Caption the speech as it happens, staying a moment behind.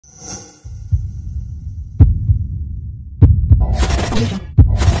What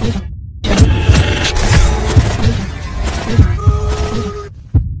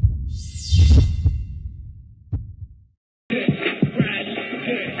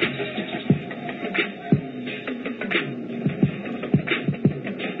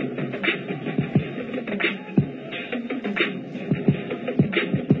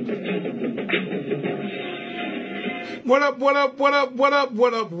up, what up, what up, what up,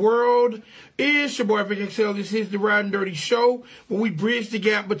 what up, world? It's your boy, Vic XL. This is the Riding Dirty Show, where we bridge the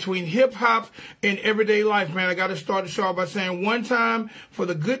gap between hip-hop and everyday life, man. I got to start the show by saying one time for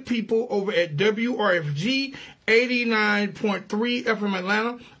the good people over at WRFG 89.3 FM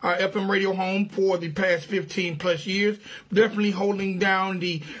Atlanta, our FM radio home for the past 15 plus years. Definitely holding down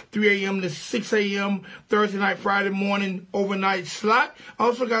the 3 a.m. to 6 a.m. Thursday night, Friday morning overnight slot.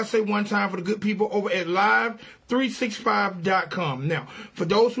 Also got to say one time for the good people over at Live365.com. Now, for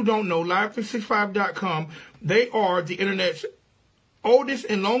those who don't know, Live365.com, they are the internet's oldest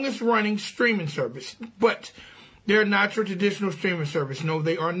and longest running streaming service. But they're not your traditional streaming service. No,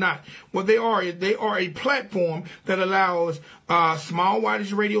 they are not. What they are is they are a platform that allows small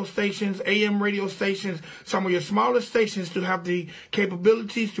wattage radio stations, AM radio stations, some of your smaller stations to have the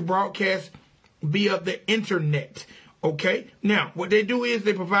capabilities to broadcast via the internet. Okay? Now, what they do is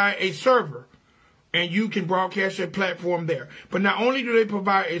they provide a server, and you can broadcast your platform there. But not only do they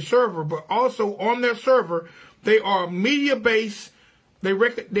provide a server, but also on their server, they are media-based.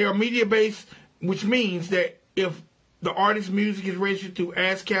 They are media-based, which means that if the artist's music is registered through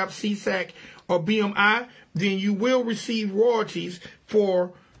ASCAP, CSAC, or BMI, then you will receive royalties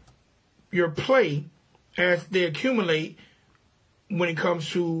for your play as they accumulate when it comes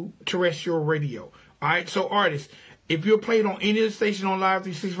to terrestrial radio. All right, so artists, if you're played on any of the station on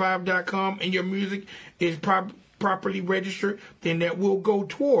Live365.com and your music is properly registered, then that will go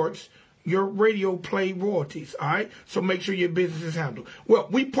towards your radio play royalties. All right, so make sure your business is handled. Well,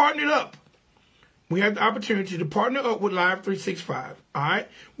 we partnered up. We had the opportunity to partner up with Live365, all right?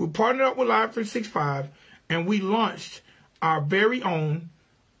 We partnered up with Live365, and we launched our very own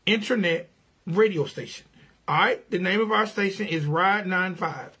internet radio station, all right? The name of our station is Ride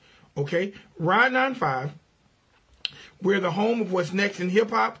 95, okay? Ride 95, we're the home of what's next in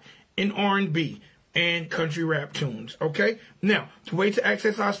hip-hop and R&B and country rap tunes, okay? Now, the way to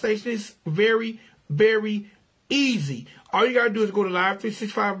access our station is very, very easy. All you got to do is go to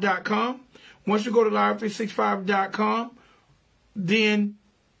Live365.com. Once you go to Live365.com, then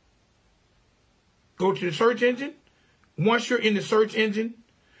go to the search engine. Once you're in the search engine,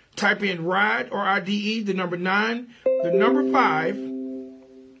 type in RIDE, R-I-D-E, the number 9, the number 5,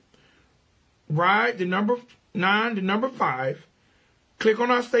 RIDE, the number 9, the number 5. Click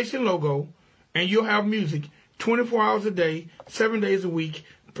on our station logo, and you'll have music 24 hours a day, 7 days a week,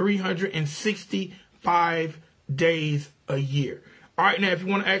 365 days a year. All right, now, if you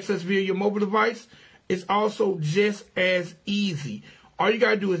want to access via your mobile device, it's also just as easy. All you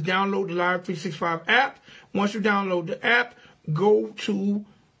got to do is download the Live365 app. Once you download the app, go to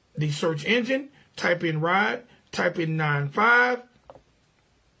the search engine, type in RIDE, type in 95,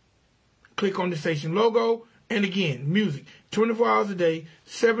 click on the station logo, and again, music, 24 hours a day,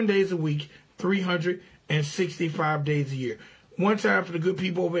 7 days a week, 365 days a year. One time for the good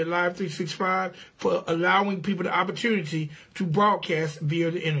people over at Live365 for allowing people the opportunity to broadcast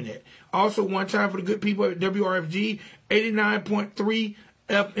via the internet. Also, one time for the good people at WRFG 89.3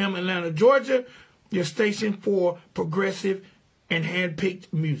 FM Atlanta, Georgia, your station for progressive and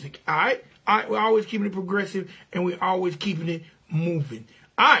hand-picked music. All right? All right, we're always keeping it progressive, and we're always keeping it moving.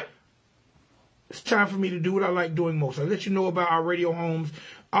 All right. It's time for me to do what I like doing most. I'll let you know about our radio homes.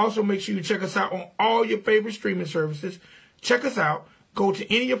 Also, make sure you check us out on all your favorite streaming services. Check us out. Go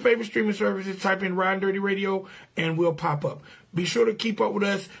to any of your favorite streaming services, type in Riding Dirty Radio, and we'll pop up. Be sure to keep up with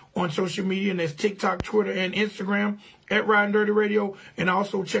us on social media, and that's TikTok, Twitter, and Instagram at Riding Dirty Radio. And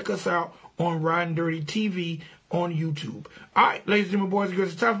also check us out on Riding Dirty TV on YouTube. All right, ladies and gentlemen, boys and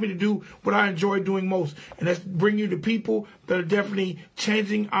girls, it's time for me to do what I enjoy doing most, and that's bring you the people that are definitely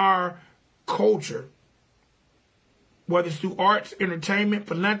changing our culture, whether it's through arts, entertainment,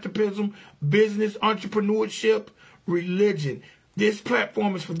 philanthropism, business, entrepreneurship, religion. This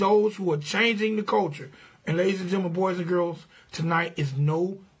platform is for those who are changing the culture. And ladies and gentlemen, boys and girls, tonight is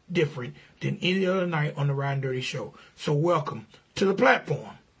no different than any other night on the Riding Dirty Show. So welcome to the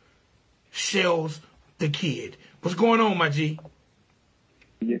platform, Shellz Da Kid. What's going on, my G?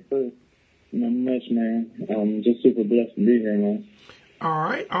 Yes, sir. Not much, man. Just super blessed to be here, man. All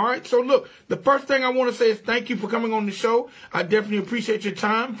right, all right. So look, the first thing I want to say is thank you for coming on the show. I definitely appreciate your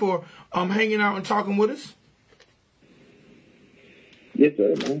time for hanging out and talking with us. Yes,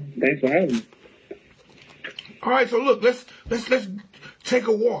 sir, man. Thanks for having me. All right, so look, let's take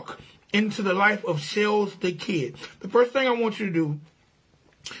a walk into the life of Shellz Da Kid. The first thing I want you to do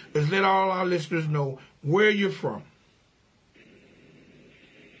is let all our listeners know where you're from.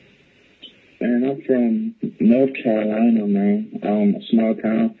 And I'm from North Carolina, man. A small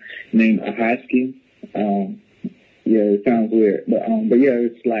town named Ahoskie. Yeah, it sounds weird, but yeah,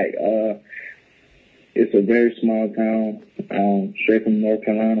 it's like it's a very small town. Straight from North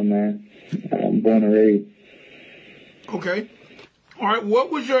Carolina, man. Born and raised. Okay. All right.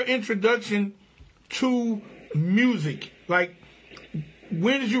 What was your introduction to music? Like,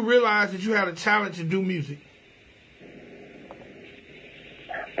 when did you realize that you had a talent to do music?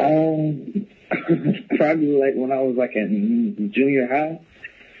 Probably like when I was like in junior high.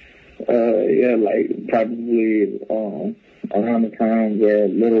 Yeah, like probably around the time where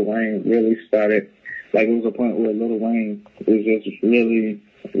Lil Wayne really started. Like it was a point where Lil Wayne was just really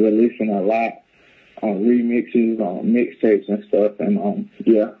releasing a lot on remixes, on mixtapes and stuff, and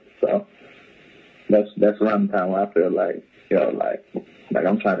yeah. So that's around the time where I feel like like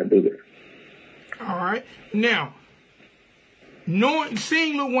I'm trying to do this. All right, now.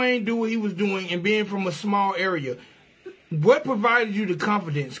 Seeing Lil Wayne do what he was doing and being from a small area, what provided you the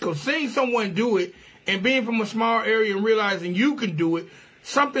confidence? Because seeing someone do it and being from a small area and realizing you can do it,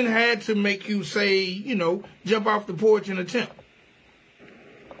 something had to make you say, jump off the porch and attempt.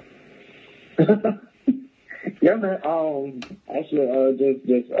 Yeah, man. Actually,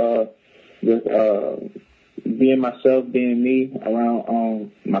 just being myself, being me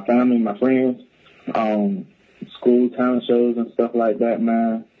around my family, my friends. School talent shows and stuff like that,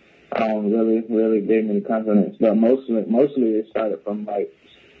 man. Really gave me the confidence. But mostly it started from like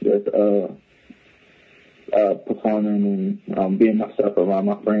just performing and being myself around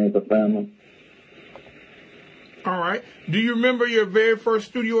my friends and family. All right. Do you remember your very first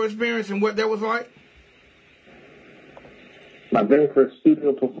studio experience and what that was like? My very first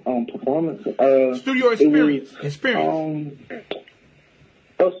studio performance. Studio experience.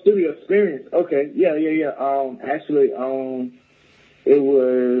 Studio experience. Okay, yeah. Actually, it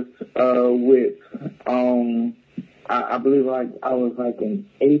was with I believe like I was like in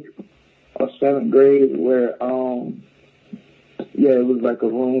 8th or 7th grade where it was like a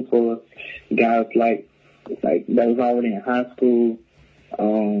room full of guys like that was already in high school,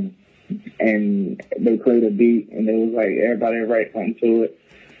 and they played a beat and it was like everybody write something to it.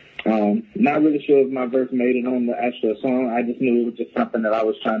 Not really sure if my verse made it on the actual song. I just knew it was just something that I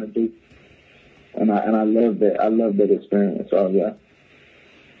was trying to do, and I loved it. I loved that experience. So yeah.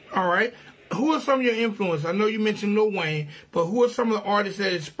 All right. Who are some of your influences? I know you mentioned Lil Wayne, but who are some of the artists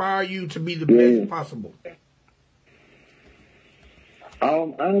that inspire you to be the best possible?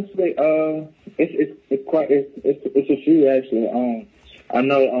 Honestly, it's a few actually. I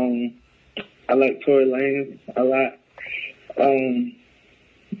know I like Tory Lanez a lot.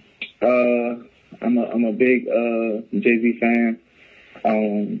 I'm a big Jay-Z fan.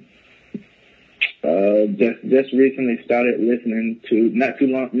 Just recently started listening to, not too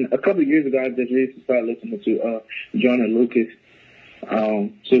long, a couple of years ago, I just recently started listening to Joyner Lucas.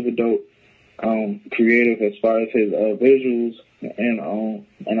 Super dope, creative as far as his visuals, and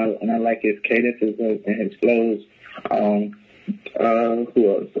I like his cadences and his flows. Who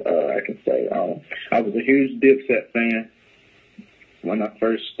else I can say? I was a huge Dipset fan when I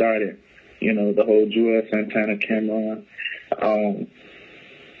first started, the whole Joel Santana Cameron.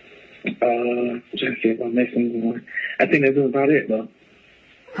 Trying to see if I'm missing one. I think that's about it, though.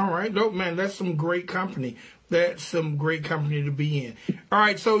 All right, dope, man. That's some great company. That's some great company to be in. All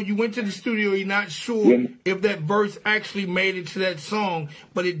right, so you went to the studio. You're not sure if that verse actually made it to that song,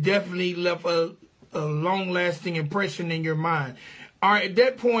 but it definitely left a long-lasting impression in your mind. All right, at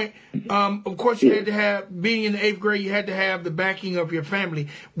that point, of course, you had to have, being in the 8th grade, you had to have the backing of your family.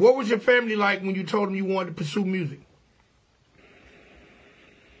 What was your family like when you told them you wanted to pursue music?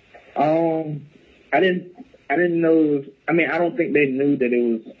 I didn't know. I don't think they knew that it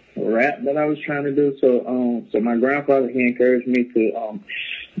was rap that I was trying to do. So my grandfather, he encouraged me to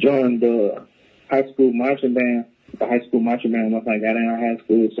join the high school marching band. The high school marching band once I got in high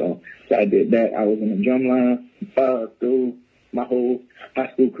school, so I did that. I was in the drum line through my whole high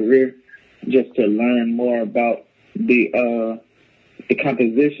school career, just to learn more about the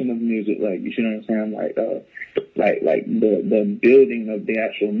composition of music. Like, you know what I'm saying? Like the building of the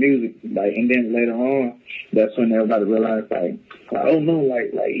actual music. Like, and then later on, that's when everybody realized, oh no,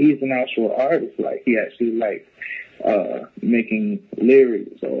 like he's an actual artist. Like, he actually making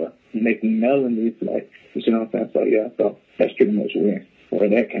lyrics or making melodies. Like, you know what I'm saying? So yeah, so that's pretty much where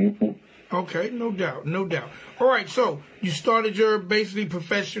that came from. Okay, no doubt, no doubt. All right, so you started your basically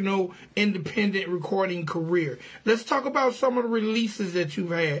professional, independent recording career. Let's talk about some of the releases that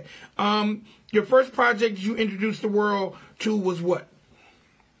you've had. Your first project you introduced the world to was what?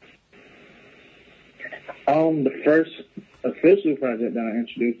 The first official project that I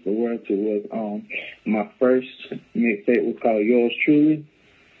introduced the world to was my first mixtape was called Yours Truly.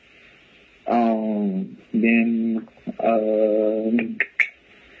 Then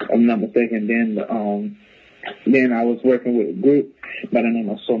I'm not mistaken, then I was working with a group by the name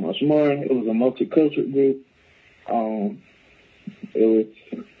of So Much More. It was a multicultural group. It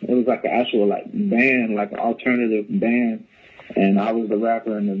was like an actual like band, like an alternative band, and I was the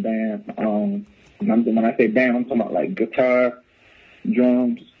rapper in the band. When I say band, I'm talking about like guitar,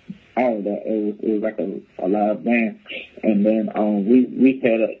 drums, all of that. It was like a live band. And then we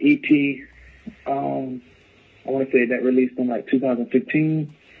had an EP. I want to say that released in like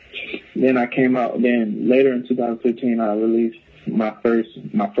 2015. Then I came out. Then later in 2015, I released my first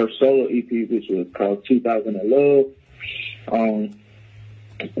solo EP, which was called 2000 and Love. And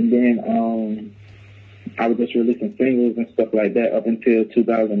then I was just releasing singles and stuff like that up until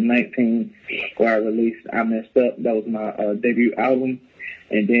 2019, where I released I Messed Up. That was my debut album.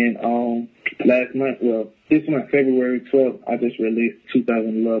 And then this month, February 12th, I just released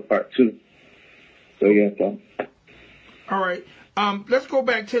 2000 Love Part 2. So yeah, so. All right. Let's go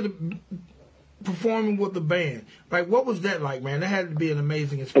back to the performing with the band. Like, what was that like, man? That had to be an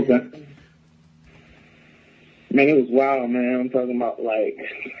amazing experience. Okay. Man, it was wild, man. I'm talking about like,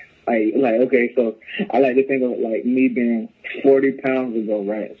 okay, so I like to think of it like me being 40 pounds ago,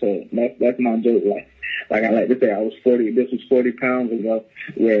 right? So that's my joke. Like I like to say I was 40, this was 40 pounds ago,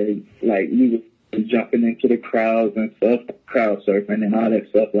 where like we was jumping into the crowds and stuff, crowd surfing and all that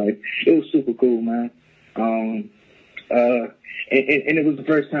stuff. Like, it was super cool, man. And it was the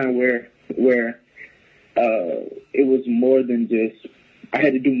first time where it was more than just, I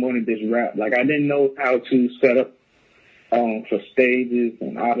had to do more than just rap. Like, I didn't know how to set up for stages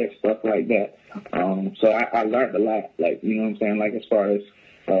and all that stuff like that. So I learned a lot, like, you know what I'm saying? Like, as far as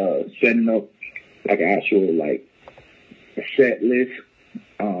setting up like an actual like set list,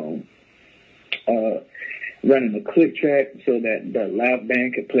 running the click track so that the live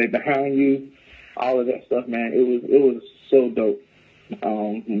band could play behind you, all of that stuff, man. It was so dope.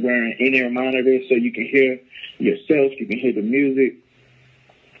 Wearing in-ear monitors so you can hear yourself, you can hear the music.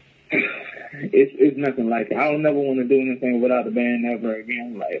 It's nothing like it. I don't never want to do anything without a band ever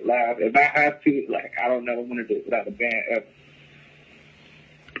again, like live. If I have to, like, I don't never want to do it without a band ever.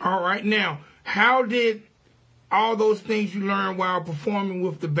 All right, now, how did all those things you learned while performing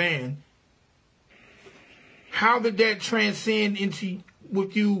with the band, how did that transcend into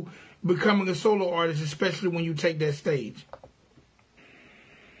with you becoming a solo artist, especially when you take that stage?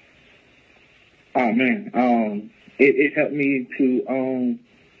 Oh man, it helped me to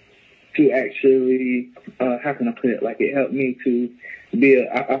actually, how can I put it? Like, it helped me to be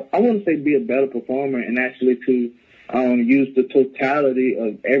I want to say be a better performer, and actually to use the totality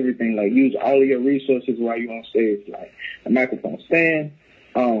of everything, like use all of your resources while you're on stage, like a microphone stand,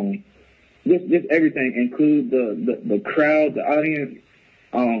 just everything, include the crowd, the audience,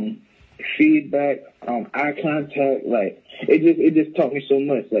 feedback, eye contact. Like, it just taught me so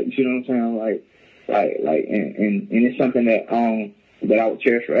much. Like, you know what I'm saying? And it's something that that I would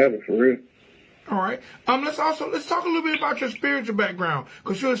cherish forever, for real. All right. Let's talk a little bit about your spiritual background,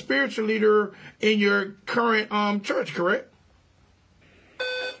 because you're a spiritual leader in your current church, correct?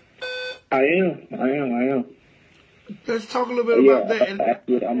 I am. Let's talk a little bit about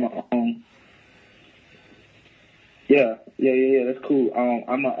that. I'm yeah. That's cool.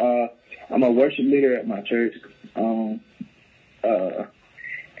 I'm a worship leader at my church.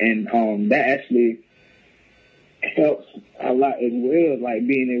 That actually helps a lot as well, like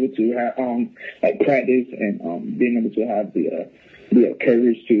being able to have like practice and being able to have the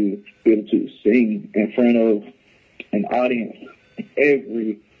courage to be able to sing in front of an audience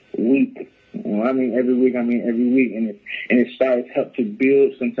every week. I mean every week, and it starts to help to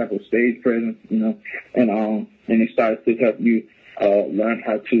build some type of stage presence, you know, and it starts to help you learn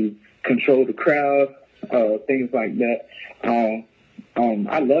how to control the crowd, things like that.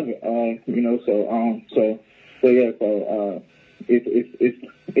 I love it, you know, so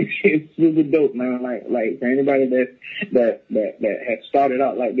it's super dope, man. Like for anybody that has started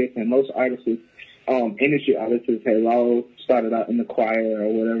out like this, and most artists, industry artists have all started out in the choir or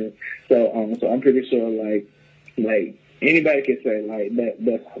whatever. So I'm pretty sure like anybody can say like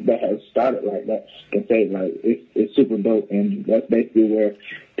that has started like that can say like it's super dope, and that's basically where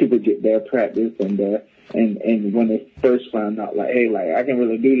people get their practice and when they first find out like, hey, like I can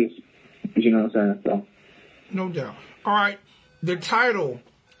really do this. You know what I'm saying? So. No doubt. All right. The title,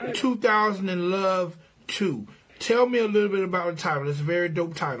 2000 and Love 2. Tell me a little bit about the title. It's a very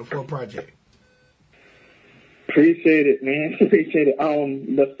dope title for a project. Appreciate it, man. Appreciate it.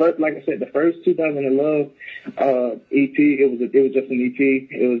 The first, like I said, the first 2000 and Love EP. It was just an EP.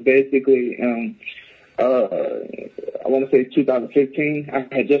 It was basically I want to say 2015. I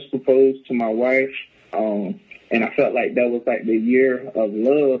had just proposed to my wife. And I felt like that was like the year of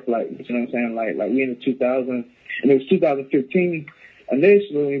love, like, you know what I'm saying? Like we in the 2000s, and it was 2015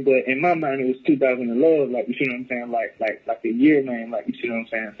 initially, but in my mind it was 2000 and love, like, you see what I'm saying? Like the year name, like, you see what I'm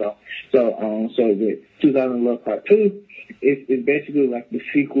saying? So the 2000 and Love Part 2 is basically like the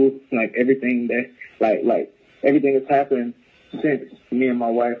sequel, like everything that, like everything that's happened since me and my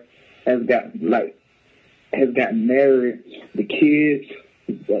wife has gotten married, the kids,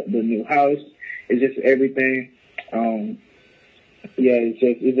 the new house. It's just everything. It's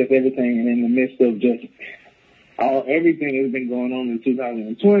just everything. And in the midst of just everything that's been going on in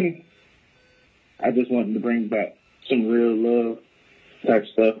 2020, I just wanted to bring back some real love type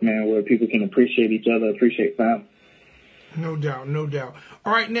stuff, man, where people can appreciate each other, appreciate family. No doubt, no doubt.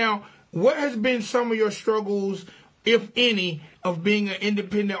 All right, now, what has been some of your struggles, if any, of being an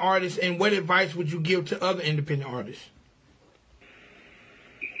independent artist, and what advice would you give to other independent artists?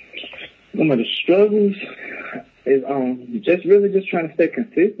 Some of the struggles is just trying to stay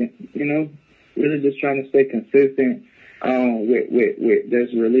consistent, you know, really just trying to stay consistent with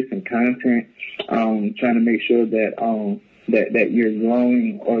just releasing content, trying to make sure that that you're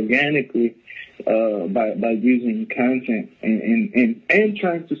growing organically by using content and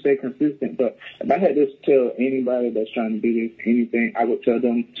trying to stay consistent. But if I had to tell anybody that's trying to do this anything, I would tell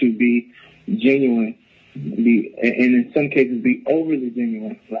them to be genuine, and in some cases be overly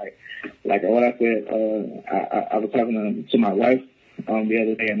genuine. Like what I said, I was talking to my wife the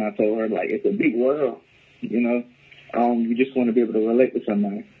other day, and I told her, like, it's a big world, you know. You just want to be able to relate to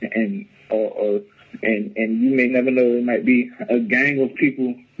somebody, and you may never know, it might be a gang of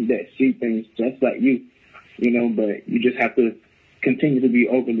people that see things just like you know. But you just have to continue to be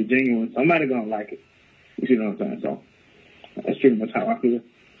overly genuine. Somebody's gonna like it. You see what I'm saying? So that's pretty much how I feel.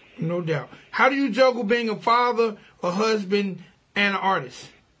 No doubt. How do you juggle being a father, a husband, and an artist?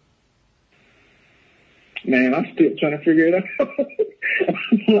 Man, I'm still trying to figure it out.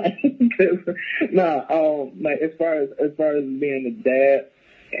 As far as being a dad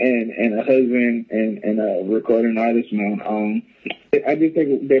and a husband and a recording artist, man, I just take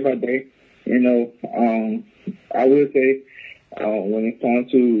it day by day. You know, I would say when it's time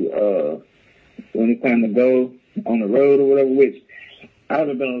to go on the road or whatever, which I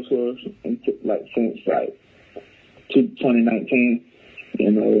haven't been on tours since 2019. You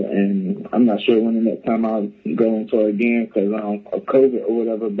know, and I'm not sure when the next time I'll go on tour again because of COVID or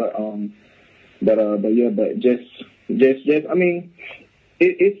whatever. But just I mean,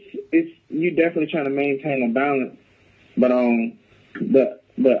 it's you definitely trying to maintain a balance. But long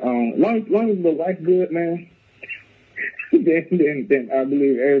as the wife's good, man, then I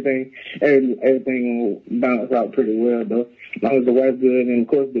believe everything will balance out pretty well, though. As long as the wife's good, and of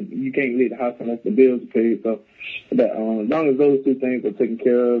course you can't leave the house unless the bills are paid. So, but as long as those two things are taken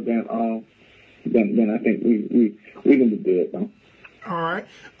care of, then I think we can be good, though. All right.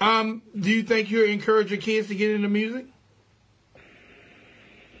 Do you think you'll encourage your kids to get into music?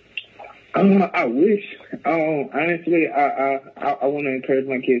 I wish. Honestly, I want to encourage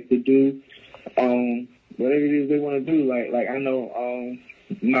my kids to do whatever it is they want to do. Like I know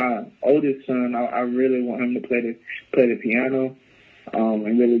my oldest son, I really want him to play the piano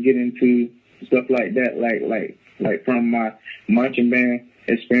and really get into stuff like that, like from my marching band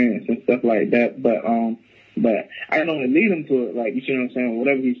experience and stuff like that. But I don't want to lead him to it. Like, you see what I'm saying?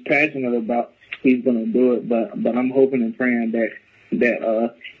 Whatever he's passionate about, he's gonna do it. But I'm hoping and praying that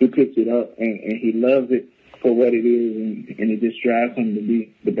he picks it up and he loves it for what it is, and it just drives him to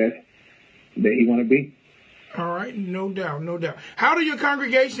be the best that he want to be. All right, no doubt, no doubt. How do your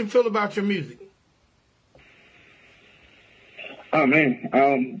congregation feel about your music? Oh man,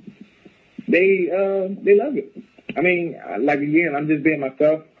 they love it. I mean, like, again, I'm just being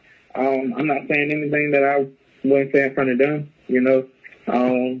myself. I'm not saying anything that I wouldn't say in front of them. You know,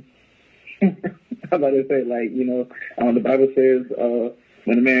 how about to say, like, you know, the Bible says,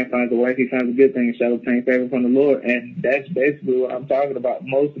 when a man finds a wife, he finds a good thing and shall obtain favor from the Lord. And that's basically what I'm talking about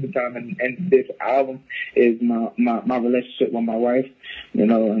most of the time. And this album is my relationship with my wife, you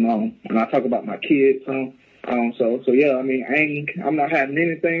know, and I talk about my kids. So yeah, I mean, I'm not having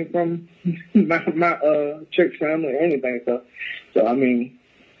anything from my church family or anything. So I mean,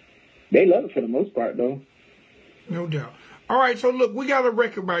 they love it for the most part, though. No doubt. All right, so look, we got a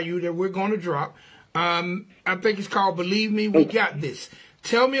record by you that we're going to drop. I think it's called Believe Me, We Got This.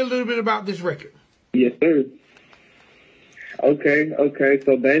 Tell me a little bit about this record. Yes, sir. Okay.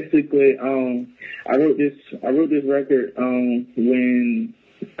 So basically, I wrote this record when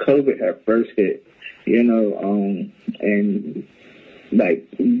COVID had first hit, you know, and like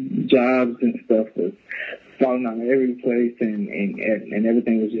jobs and stuff was falling out of every place, and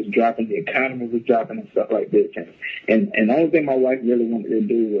everything was just dropping. The economy was dropping and stuff like this. And the only thing my wife really wanted to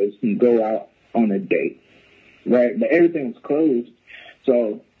do was go out on a date, right? But everything was closed,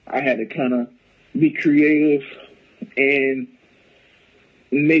 so I had to kind of be creative and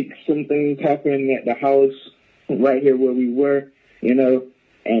make some things happen at the house right here where we were, you know.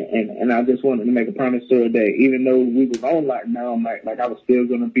 And I just wanted to make a promise to her that even though we was on lockdown, like I was still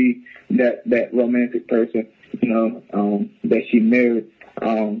gonna be that romantic person, you know, that she married.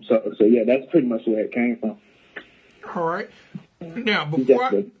 So yeah, that's pretty much where it came from. All right. Now before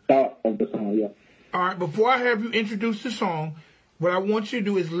just the thought of the song, yeah. All right, before I have you introduce the song, what I want you to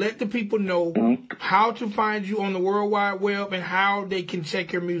do is let the people know how to find you on the World Wide Web and how they can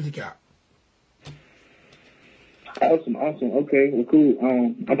check your music out. Awesome. Okay, well, cool.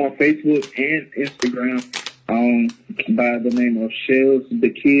 I'm on Facebook and Instagram by the name of Shellz Da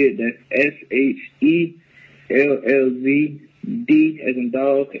Kid. That's SHELLZD as in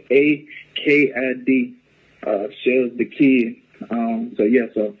dog, AKID. Shellz Da Kid.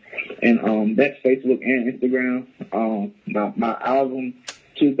 And that's Facebook and Instagram. My album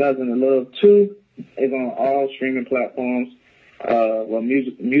 2000 and Love 2 is on all streaming platforms.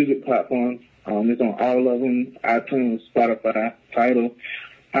 Music platforms. It's on all of them: iTunes, Spotify, Tidal.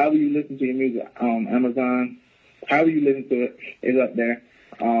 However you listen to your music, Amazon. However you listen to it is up there.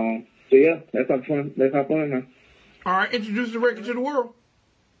 So yeah, that's how fun. Man. All right, introduce the record to the world.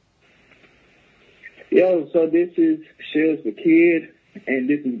 Yo, so this is Shellz Da Kid, and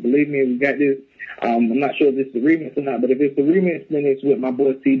this is Believe Me, We Got This. I'm not sure if this is the remix or not, but if it's the remix, then it's with my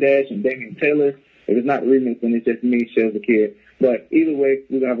boy C-Dash and Damian Taylor. If it's not the remix, then it's just me, Shellz Da Kid. But either way,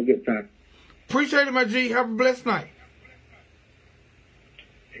 we're going to have a good time. Appreciate it, my G. Have a blessed night.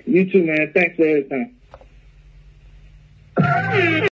 You too, man. Thanks for everything.